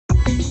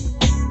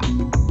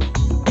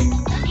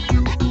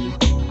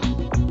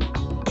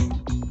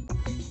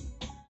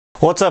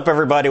What's up,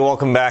 everybody?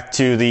 Welcome back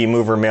to the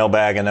Mover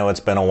Mailbag. I know it's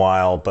been a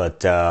while,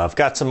 but I've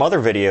got some other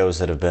videos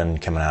that have been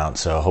coming out,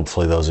 so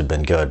hopefully those have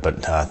been good.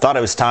 But I thought it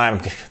was time.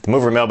 The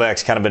Mover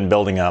Mailbag's kind of been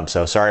building up,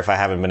 so sorry if I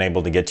haven't been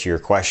able to get to your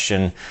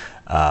question.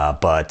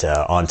 But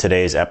on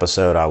today's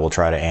episode, I will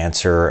try to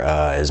answer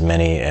as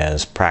many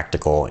as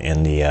practical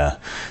in the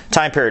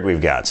time period we've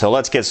got. So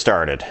let's get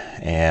started.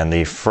 And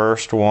the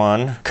first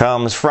one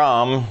comes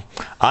from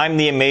I'm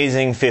the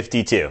Amazing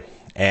 52.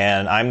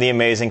 And I'm the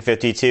Amazing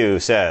 52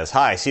 says,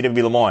 "Hi,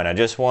 CW Lemoine. I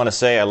just want to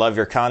say I love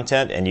your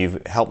content and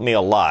you've helped me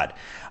a lot.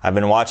 I've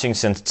been watching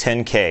since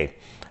 10K.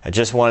 I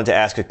just wanted to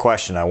ask a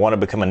question. I want to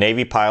become a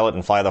Navy pilot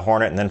and fly the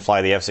Hornet and then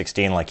fly the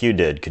F-16 like you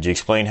did. Could you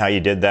explain how you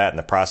did that and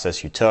the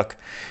process you took?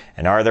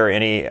 And are there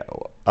any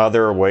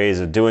other ways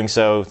of doing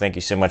so? Thank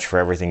you so much for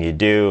everything you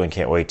do and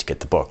can't wait to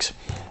get the books."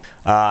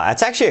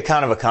 It's actually a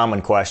kind of a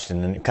common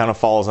question, and it kind of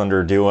falls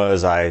under do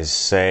as I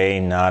say,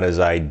 not as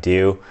I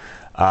do.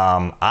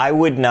 I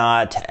would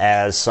not,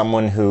 as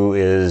someone who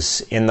is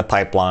in the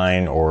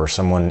pipeline or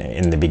someone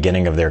in the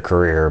beginning of their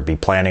career, be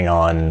planning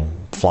on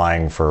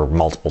flying for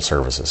multiple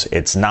services.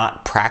 It's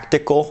not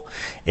practical,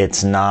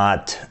 it's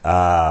not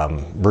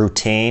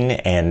routine,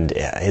 and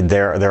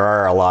there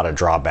are a lot of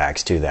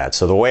drawbacks to that.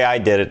 So the way I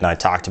did it, and I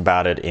talked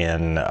about it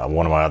in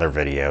one of my other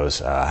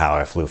videos, how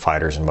I flew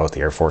fighters in both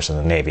the Air Force and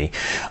the Navy.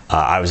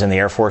 I was in the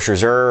Air Force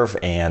Reserve,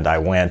 and I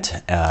went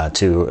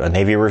to a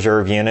Navy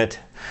Reserve unit,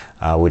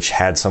 which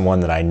had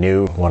someone that I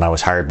knew when I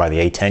was hired by the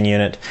A-10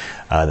 unit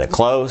that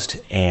closed,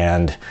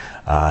 and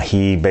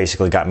he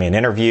basically got me an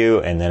interview,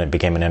 and then it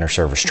became an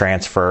inter-service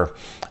transfer,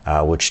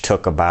 which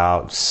took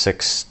about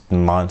 6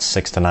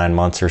 to 9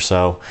 months or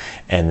so,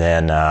 and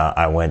then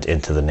I went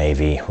into the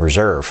Navy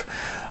Reserve.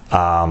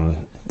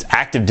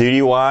 Active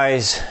duty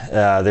wise,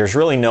 there's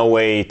really no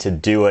way to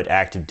do it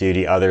active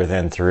duty other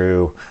than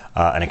through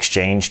an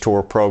exchange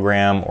tour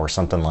program or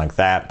something like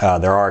that.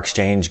 There are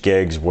exchange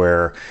gigs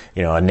where,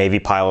 you know, a Navy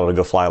pilot will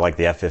go fly like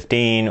the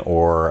F-15,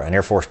 or an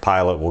Air Force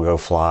pilot will go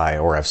fly,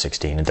 or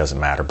F-16, it doesn't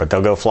matter, but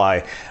they'll go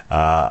fly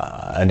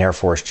an Air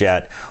Force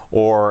jet,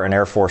 or an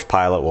Air Force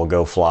pilot will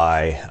go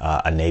fly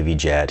a Navy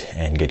jet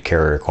and get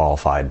carrier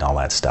qualified and all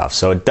that stuff.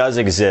 So it does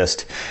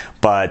exist,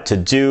 but to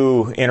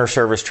do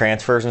inter-service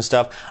transfers and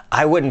stuff,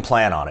 I wouldn't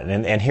plan on it,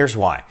 and here's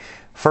why.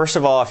 First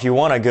of all, if you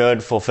want a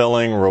good,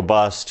 fulfilling,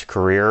 robust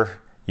career,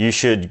 you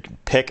should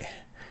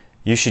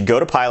go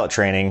to pilot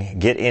training,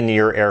 get into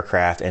your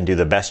aircraft, and do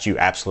the best you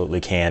absolutely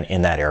can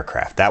in that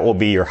aircraft. That will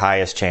be your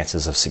highest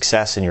chances of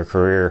success in your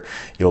career.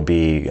 You'll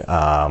be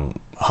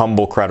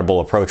humble, credible,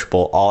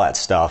 approachable, all that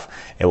stuff.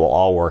 It will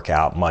all work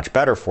out much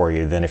better for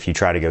you than if you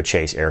try to go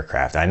chase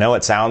aircraft. I know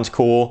it sounds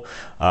cool,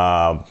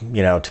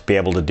 you know, to be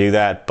able to do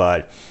that,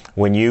 but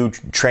when you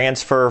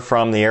transfer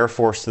from the Air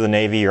Force to the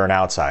Navy, you're an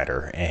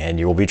outsider, and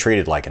you will be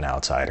treated like an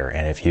outsider.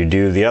 And if you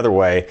do the other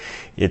way,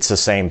 it's the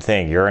same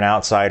thing. You're an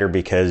outsider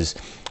because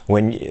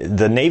when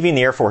the Navy and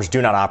the Air Force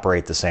do not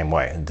operate the same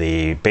way.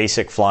 The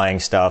basic flying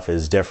stuff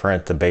is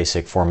different. The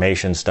basic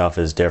formation stuff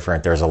is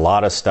different. There's a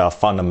lot of stuff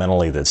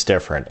fundamentally that's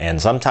different.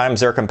 And sometimes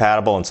they're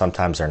compatible and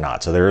sometimes they're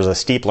not. So there's a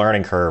steep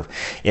learning curve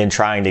in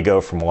trying to go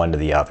from one to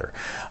the other.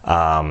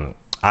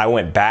 I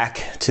went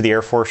back to the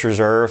Air Force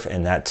Reserve,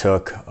 and that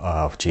took,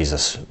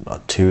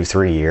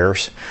 2-3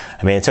 years.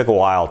 I mean, it took a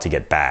while to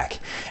get back.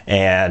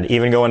 And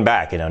even going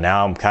back, you know,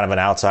 now I'm kind of an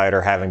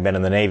outsider having been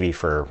in the Navy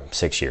for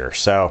 6 years.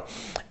 So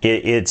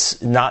it's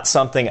not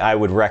something I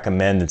would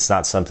recommend. It's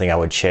not something I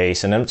would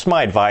chase. And it's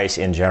my advice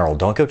in general.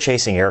 Don't go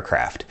chasing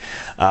aircraft.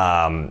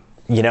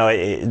 You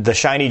know, the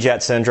shiny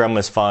jet syndrome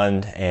is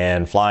fun,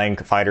 and flying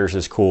fighters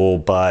is cool,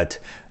 but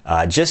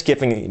just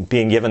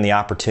being given the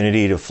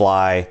opportunity to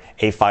fly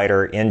a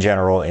fighter in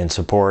general in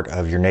support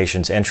of your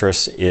nation's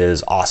interests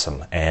is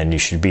awesome, and you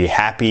should be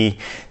happy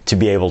to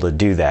be able to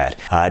do that.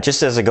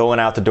 Just as a going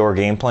out the door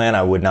game plan,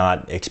 I would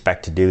not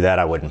expect to do that.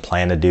 I wouldn't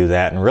plan to do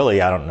that, and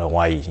really I don't know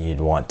why you'd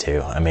want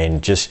to. I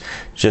mean, just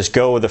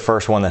go with the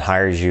first one that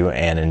hires you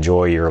and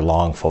enjoy your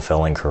long,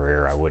 fulfilling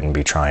career. I wouldn't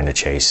be trying to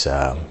chase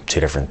two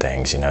different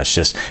things. You know,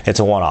 it's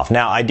a one-off.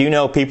 Now, I do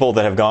know people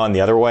that have gone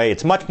the other way.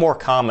 It's much more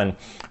common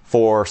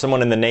for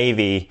someone in the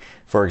Navy,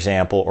 for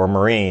example, or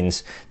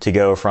Marines, to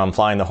go from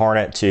flying the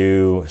Hornet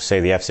to, say,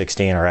 the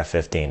F-16 or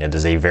F-15. It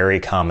is a very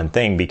common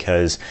thing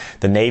because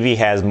the Navy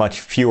has much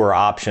fewer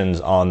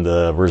options on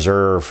the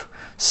reserve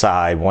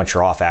side once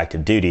you're off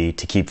active duty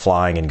to keep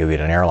flying and go get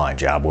an airline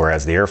job,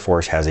 whereas the Air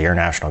Force has the Air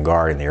National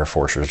Guard and the Air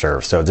Force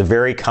Reserve. So it's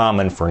very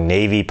common for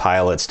Navy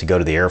pilots to go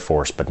to the Air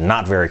Force, but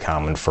not very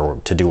common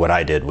to do what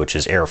I did, which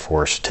is Air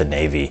Force to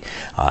Navy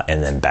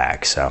and then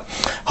back. So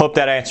hope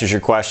that answers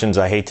your questions.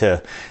 I hate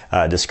to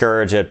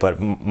discourage it, but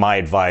my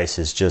advice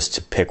is just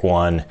to pick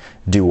one,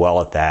 do well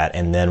at that,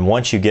 and then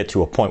once you get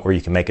to a point where you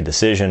can make a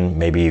decision,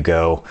 maybe you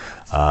go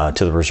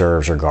to the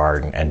reserves or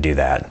guard and do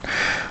that.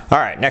 All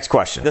right, next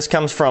question. This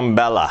comes from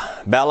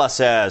Bella. Bella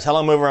says,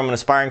 "Hello, Mover. I'm an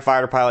aspiring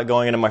fighter pilot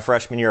going into my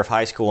freshman year of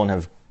high school and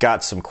have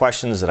got some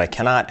questions that I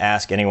cannot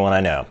ask anyone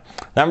I know.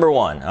 Number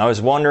one, I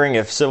was wondering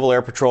if Civil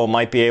Air Patrol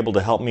might be able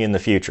to help me in the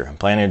future. I'm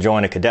planning to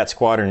join a cadet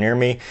squadron near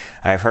me.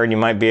 I've heard you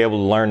might be able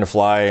to learn to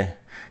fly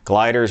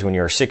gliders when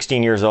you're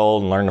 16 years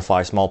old and learn to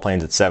fly small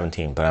planes at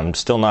 17, but I'm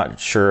still not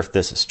sure if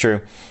this is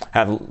true.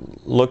 I've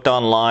looked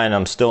online.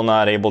 I'm still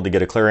not able to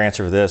get a clear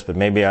answer for this, but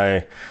maybe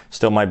I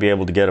still might be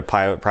able to get a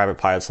private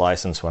pilot's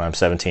license when I'm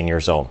 17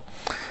 years old.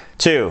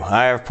 2,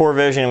 I have poor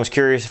vision and was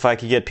curious if I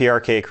could get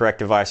PRK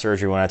corrective eye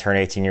surgery when I turn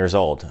 18 years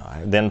old.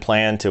 I then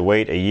planned to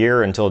wait a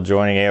year until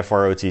joining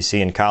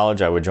AFROTC in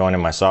college. I would join in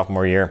my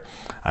sophomore year.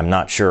 I'm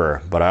not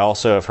sure, but I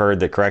also have heard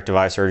that corrective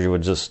eye surgery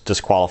would just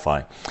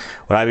disqualify.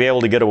 Would I be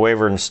able to get a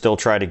waiver and still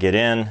try to get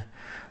in?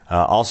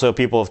 Also,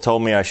 people have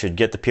told me I should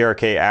get the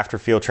PRK after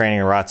field training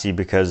in ROTC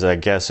because I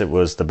guess it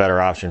was the better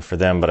option for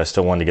them, but I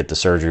still wanted to get the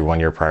surgery 1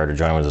 year prior to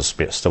joining. Would this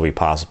still be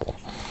possible?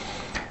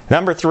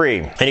 Number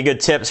 3, any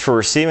good tips for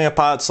receiving a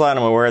pilot slot?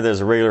 I'm aware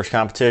there's a regular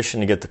competition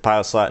to get the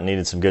pilot slot and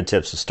needed some good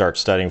tips to start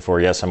studying for.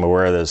 Yes, I'm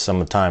aware there's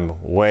some time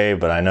away,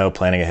 but I know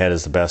planning ahead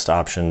is the best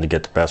option to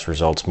get the best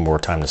results, more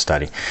time to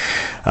study.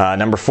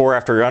 Number 4,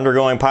 after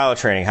undergoing pilot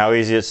training, how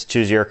easy it is to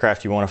choose the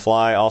aircraft you want to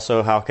fly?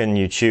 Also, how can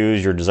you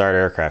choose your desired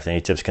aircraft?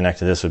 Any tips connected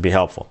to this would be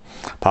helpful.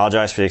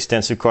 Apologize for the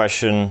extensive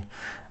question.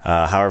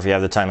 However, if you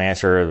have the time to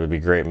answer, it would be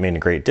great. It mean a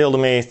great deal to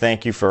me.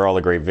 Thank you for all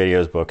the great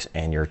videos, books,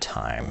 and your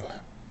time.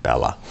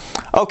 Bella.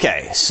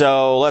 Okay,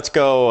 so let's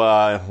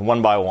go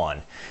one by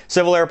one.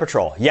 Civil Air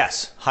Patrol.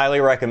 Yes, highly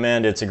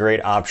recommend. It's a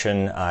great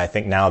option. I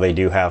think now they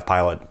do have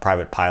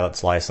private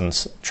pilot's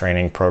license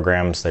training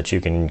programs that you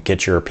can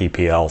get your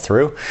PPL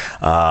through.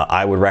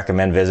 I would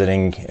recommend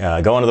visiting,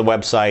 going to the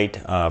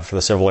website for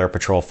the Civil Air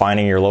Patrol,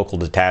 finding your local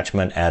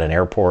detachment at an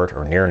airport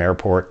or near an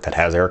airport that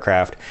has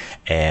aircraft,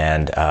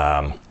 and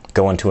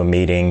going to a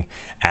meeting,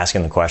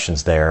 asking the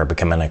questions there,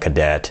 becoming a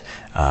cadet,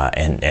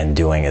 and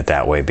doing it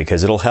that way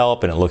because it'll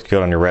help and it looks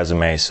good on your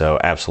resume. So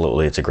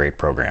absolutely, it's a great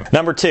program.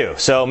 Number 2,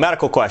 so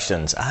medical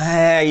questions.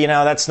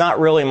 That's not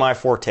really my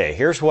forte.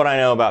 Here's what I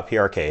know about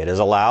PRK. It is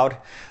allowed.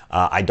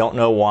 I don't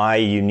know why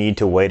you need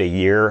to wait a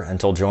year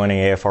until joining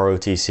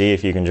AFROTC.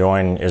 If you can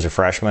join as a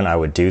freshman, I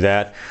would do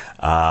that.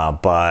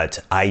 But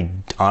I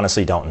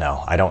honestly don't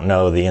know. I don't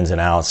know the ins and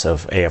outs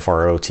of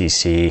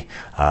AFROTC,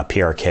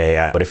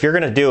 PRK. But if you're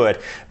going to do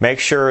it, make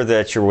sure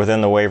that you're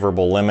within the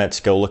waiverable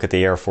limits. Go look at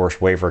the Air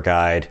Force waiver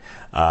guide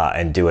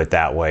and do it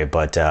that way.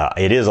 But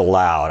it is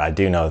allowed. I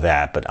do know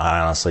that, but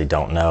I honestly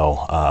don't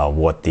know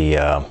what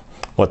the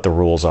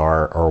rules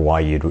are or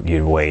why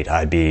you'd wait.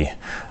 I'd be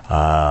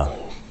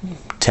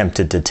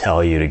tempted to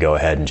tell you to go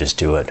ahead and just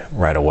do it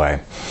right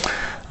away.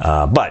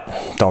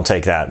 But don't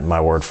take my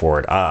word for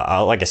it.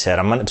 Like I said,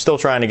 I'm still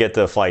trying to get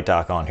the flight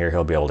doc on here.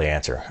 He'll be able to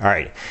answer. All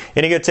right.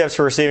 Any good tips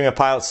for receiving a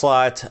pilot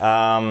slot?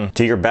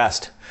 Do your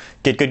best.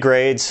 Get good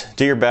grades.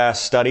 Do your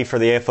best. Study for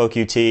the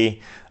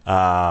AFOQT.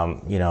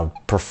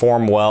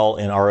 Perform well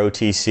in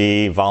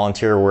ROTC.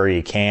 Volunteer where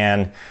you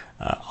can.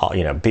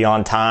 Be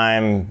on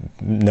time.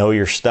 Know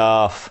your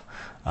stuff.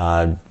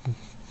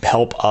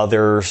 Help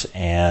others,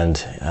 and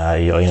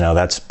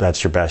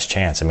that's your best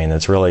chance. I mean,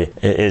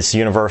 it's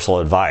universal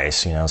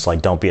advice. It's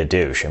like, don't be a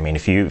douche. I mean,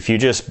 if you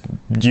just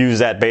use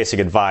that basic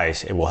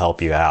advice, it will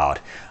help you out.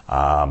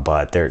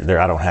 But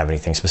I don't have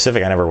anything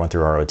specific. I never went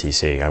through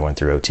ROTC. I went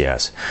through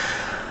OTS.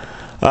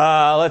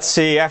 Let's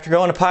see. After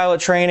going to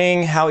pilot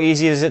training, how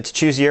easy is it to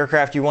choose the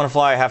aircraft you want to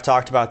fly? I have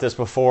talked about this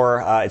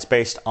before. It's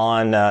based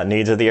on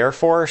needs of the Air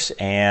Force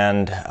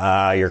and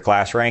your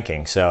class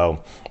ranking.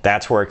 So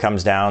that's where it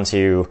comes down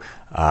to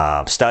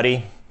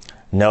study,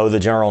 know the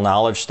general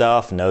knowledge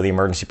stuff, know the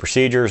emergency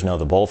procedures, know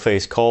the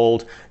boldface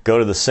cold, go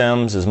to the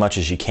sims as much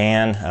as you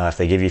can. If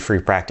they give you free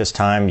practice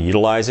time,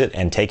 utilize it,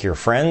 and take your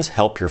friends,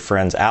 help your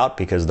friends out,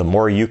 because the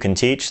more you can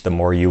teach, the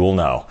more you will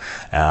know.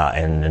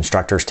 And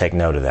instructors take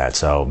note of that.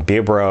 So be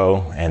a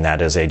bro, and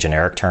that is a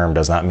generic term,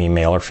 does not mean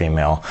male or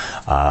female.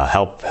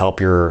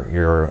 Help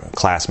your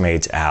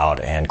classmates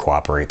out and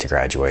cooperate to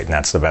graduate. And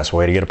that's the best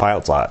way to get a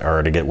pilot slot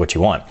or to get what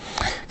you want.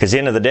 Because at the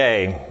end of the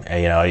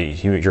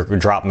day, your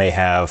drop may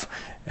have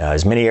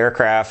as many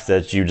aircraft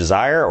that you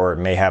desire, or it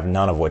may have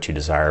none of what you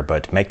desire,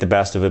 but make the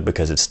best of it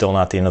because it's still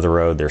not the end of the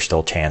road. There's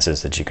still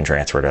chances that you can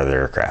transfer to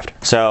other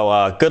aircraft.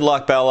 So good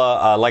luck,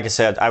 Bella. Like I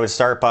said, I would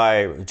start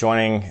by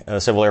joining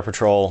Civil Air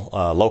Patrol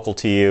local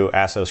to you,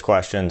 ask those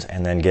questions,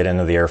 and then get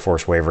into the Air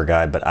Force waiver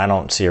guide, but I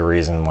don't see a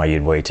reason why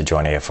you'd wait to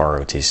join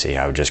AFROTC.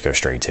 I would just go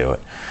straight to it.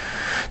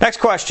 Next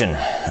question.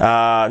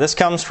 This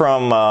comes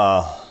from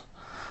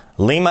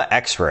Lima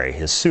Xray,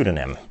 his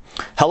pseudonym.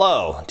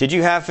 Hello, did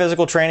you have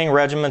physical training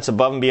regimens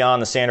above and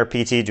beyond the standard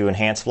PT to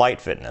enhance flight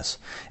fitness?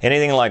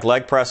 Anything like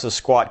leg presses,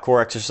 squat,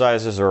 core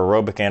exercises, or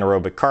aerobic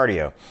anaerobic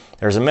cardio?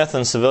 There's a myth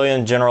in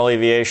civilian general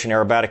aviation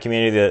aerobatic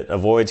community that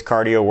avoids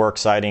cardio work,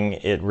 citing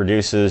it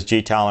reduces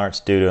G tolerance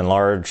due to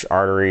enlarged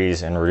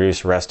arteries and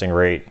reduced resting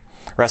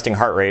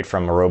heart rate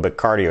from aerobic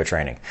cardio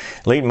training.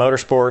 Elite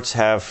motorsports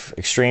have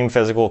extreme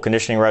physical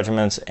conditioning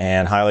regimens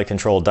and highly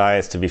controlled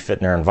diets to be fit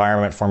in their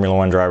environment. Formula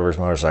One drivers,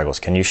 motorcycles.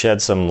 Can you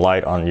shed some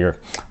light on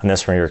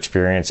this from your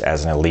experience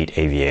as an elite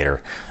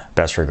aviator?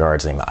 Best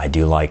regards, Lima. I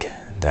do like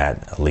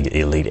that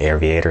elite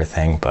aviator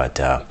thing. But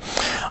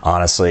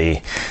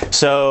honestly,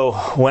 so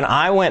when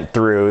I went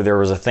through, there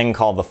was a thing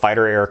called the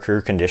fighter air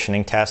crew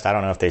conditioning test. I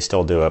don't know if they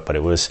still do it, but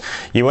it was,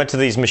 you went to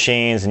these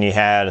machines and you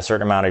had a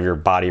certain amount of your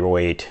body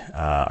weight,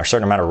 or a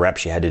certain amount of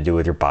reps you had to do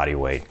with your body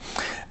weight.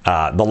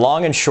 The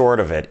long and short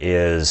of it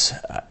is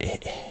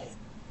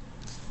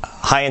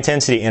high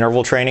intensity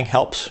interval training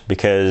helps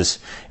because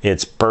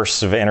it's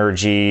bursts of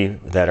energy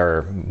that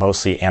are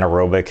mostly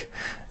anaerobic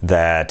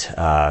that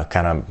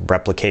kind of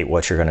replicate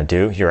what you're going to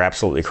do. You're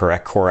absolutely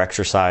correct. Core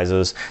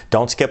exercises.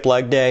 Don't skip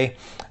leg day.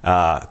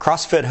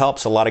 CrossFit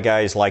helps. A lot of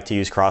guys like to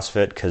use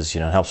CrossFit because, it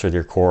helps with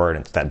your core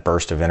and it's that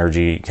burst of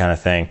energy kind of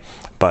thing.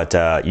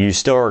 But you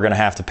still are going to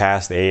have to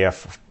pass the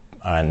AF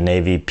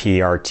Navy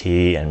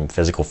PRT and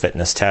physical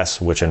fitness tests,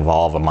 which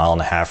involve a 1.5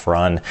 mile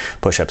run,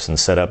 push-ups and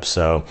sit-ups.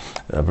 So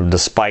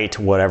despite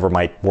whatever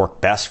might work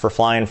best for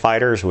flying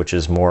fighters, which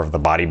is more of the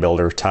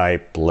bodybuilder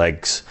type,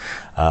 legs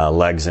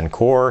and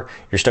core,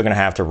 you're still going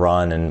to have to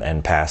run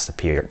and pass the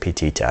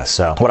PT test.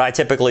 So what I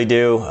typically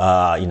do,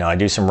 I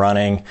do some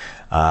running.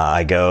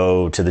 I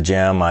go to the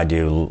gym. I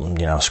do,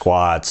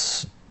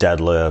 squats,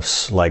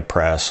 deadlifts, leg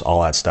press,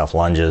 all that stuff,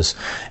 lunges,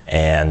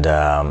 and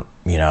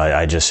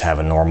I just have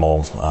a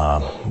normal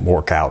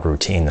workout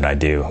routine that I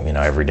do,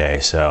 every day.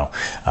 So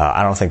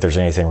I don't think there's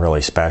anything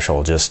really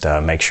special. Just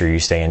make sure you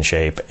stay in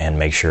shape and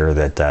make sure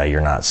that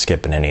you're not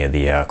skipping any of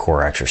the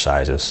core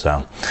exercises.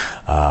 So,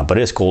 but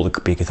it's cool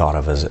to be thought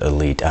of as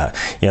elite.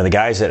 The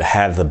guys that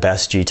have the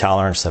best G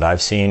tolerance that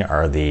I've seen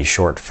are the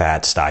short,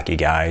 fat, stocky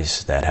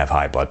guys that have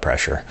high blood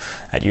pressure.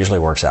 That usually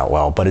works out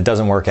well, but it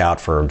doesn't work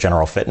out for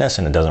general fitness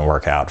and it doesn't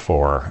work out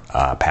for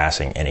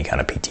passing any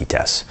kind of PT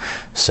tests.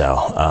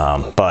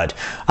 So, but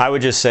I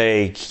would just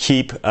say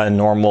keep a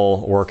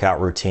normal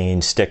workout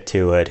routine, stick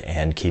to it,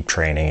 and keep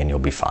training and you'll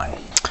be fine.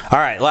 All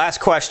right, last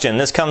question.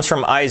 This comes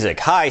from Isaac.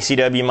 Hi,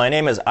 CW. My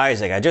name is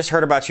Isaac. I just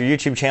heard about your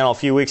YouTube channel a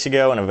few weeks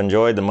ago and have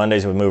enjoyed the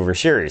Mondays with Mover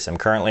series. I'm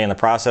currently in the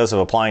process of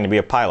applying to be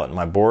a pilot.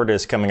 My board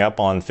is coming up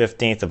on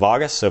 15th of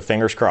August, so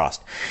fingers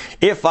crossed.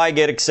 If I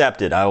get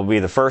accepted, I will be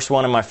the first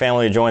one in my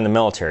family to join the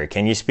military.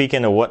 Can you speak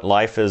into what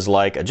life is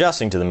like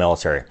adjusting to the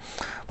military?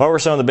 What were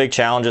some of the big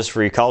challenges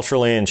for you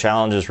culturally and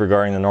challenges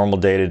regarding the normal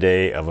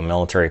day-to-day of a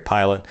military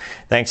pilot?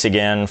 Thanks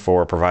again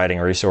for providing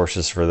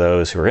resources for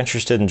those who are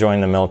interested in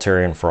joining the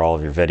military and for all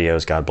of your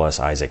videos. God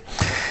bless, Isaac.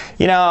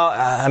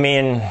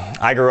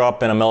 I grew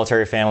up in a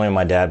military family.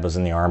 My dad was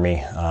in the Army,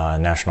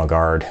 National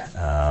Guard,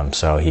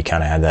 so he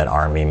kind of had that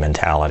Army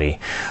mentality.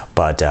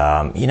 But,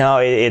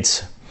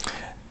 it's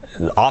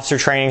officer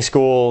training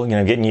school,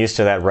 getting used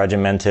to that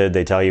regimented.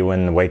 They tell you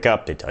when to wake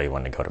up. They tell you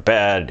when to go to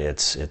bed.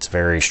 It's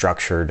very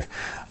structured.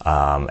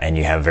 And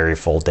you have very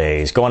full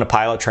days. Going to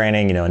pilot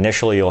training,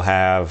 initially you'll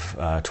have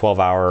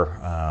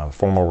 12-hour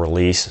formal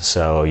release,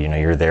 so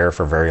you're there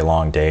for very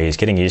long days,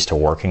 getting used to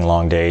working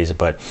long days.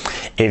 But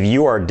if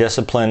you are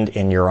disciplined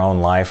in your own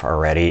life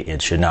already,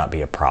 it should not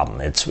be a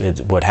problem. It's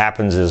what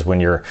happens is when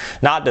you're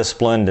not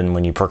disciplined and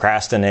when you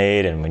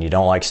procrastinate and when you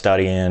don't like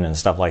studying and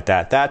stuff like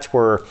that, that's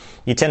where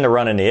you tend to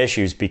run into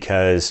issues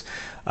because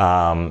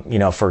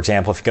for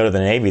example, if you go to the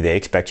Navy, they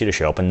expect you to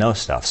show up and know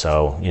stuff.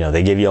 So,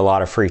 they give you a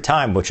lot of free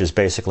time, which is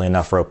basically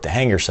enough rope to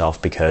hang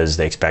yourself because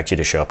they expect you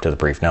to show up to the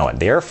brief know it.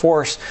 The Air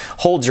Force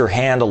holds your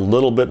hand a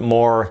little bit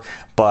more,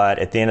 but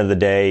at the end of the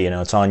day,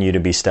 it's on you to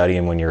be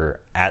studying when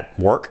you're at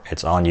work.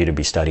 It's on you to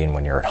be studying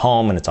when you're at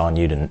home, and it's on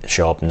you to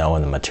show up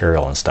knowing the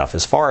material and stuff.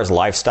 As far as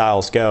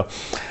lifestyles go,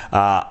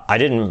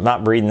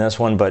 not reading this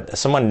one, but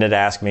someone did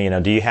ask me,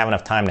 do you have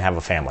enough time to have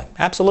a family?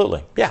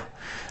 Absolutely. Yeah.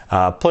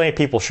 Plenty of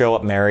people show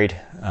up married,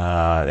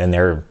 and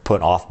they're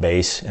put off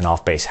base in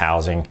off-base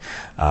housing.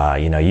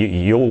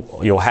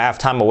 You'll have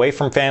time away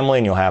from family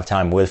and you'll have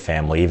time with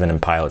family, even in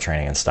pilot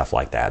training and stuff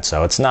like that.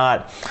 So it's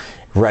not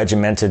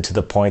regimented to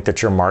the point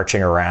that you're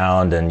marching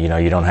around and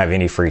you don't have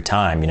any free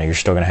time. You're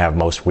still going to have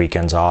most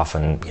weekends off,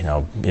 and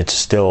it's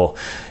still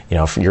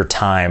your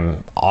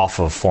time off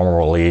of formal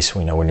release.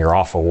 When you're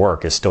off of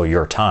work is still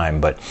your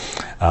time, but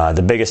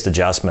the biggest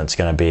adjustment's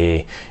going to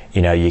be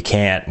you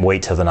can't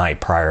wait till the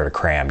night prior to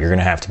cram. You're going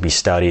to have to be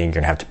studying, you're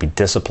going to have to be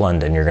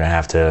disciplined, and you're going to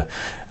have to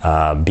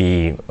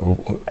be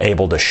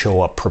able to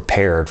show up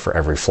prepared for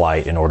every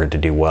flight in order to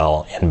do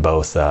well in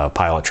both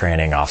pilot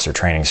training, officer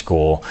training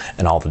school,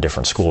 and all the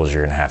different schools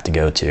you're going to have to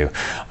go to.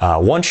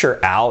 Once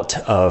you're out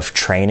of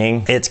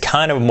training, it's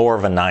kind of more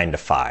of a 9 to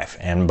 5.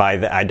 And by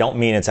that, I don't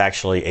mean it's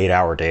actually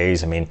 8-hour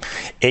days. I mean,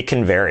 it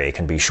can vary. It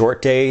can be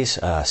short days,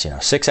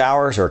 6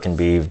 hours, or it can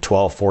be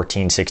 12,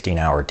 14,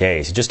 16-hour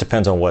days. It just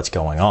depends on what's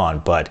going on.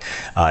 But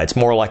it's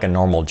more like a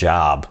normal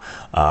job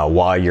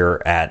while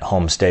you're at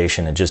home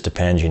station. It just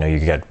depends. You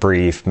got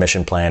brief,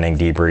 mission planning,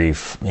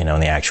 debrief,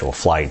 and the actual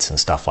flights and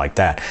stuff like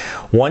that.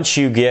 Once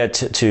you get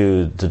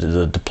to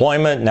the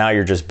deployment, now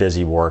you're just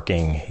busy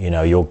working.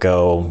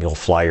 You'll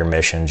fly your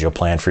missions, you'll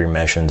plan for your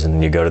missions, and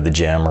then you go to the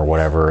gym or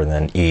whatever, and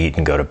then eat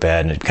and go to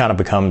bed. And it kind of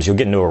becomes, you'll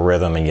get into a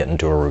rhythm and get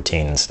into a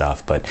routine and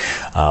stuff. But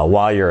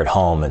while you're at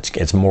home,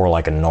 it's more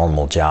like a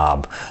normal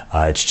job.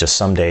 It's just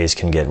some days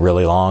can get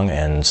really long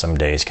and some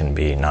days can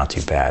be not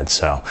too bad.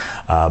 So,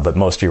 but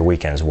most of your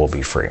weekends will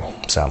be free.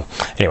 So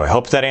anyway,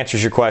 hope that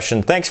answers your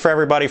question. Thanks for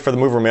everybody for the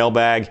mover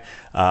mailbag.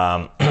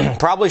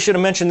 Probably should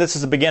have mentioned this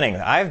at the beginning.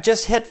 I've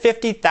just hit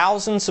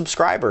 50,000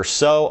 subscribers.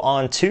 So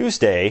on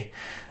Tuesday,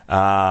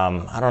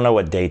 I don't know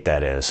what date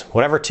that is.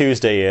 Whatever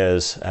Tuesday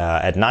is,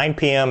 at 9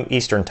 p.m.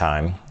 Eastern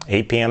Time,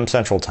 8 p.m.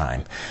 Central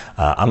Time,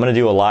 I'm going to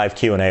do a live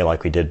Q&A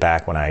like we did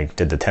back when I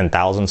did the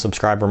 10,000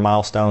 subscriber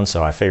milestone.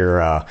 So I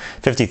figure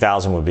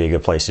 50,000 would be a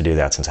good place to do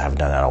that since I haven't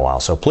done that in a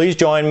while. So please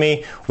join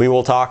me. We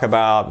will talk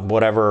about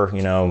whatever,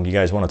 you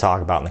guys want to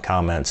talk about in the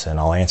comments, and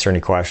I'll answer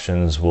any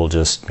questions. We'll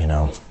just,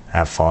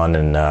 have fun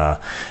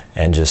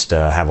and just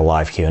have a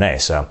live Q&A.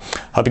 So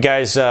hope you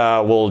guys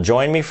will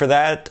join me for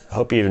that.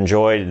 Hope you've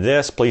enjoyed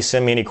this. Please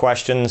send me any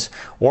questions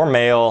or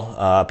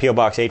mail. P.O.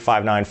 Box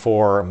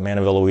 8594,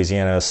 Mandeville,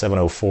 Louisiana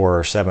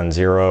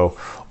 70470.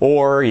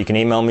 Or you can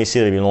email me,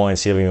 cwlemoine,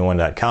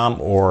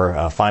 cwlemoine.com,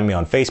 or find me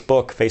on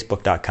Facebook,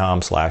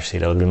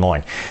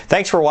 facebook.com/cwlemoine.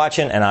 Thanks for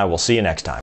watching, and I will see you next time.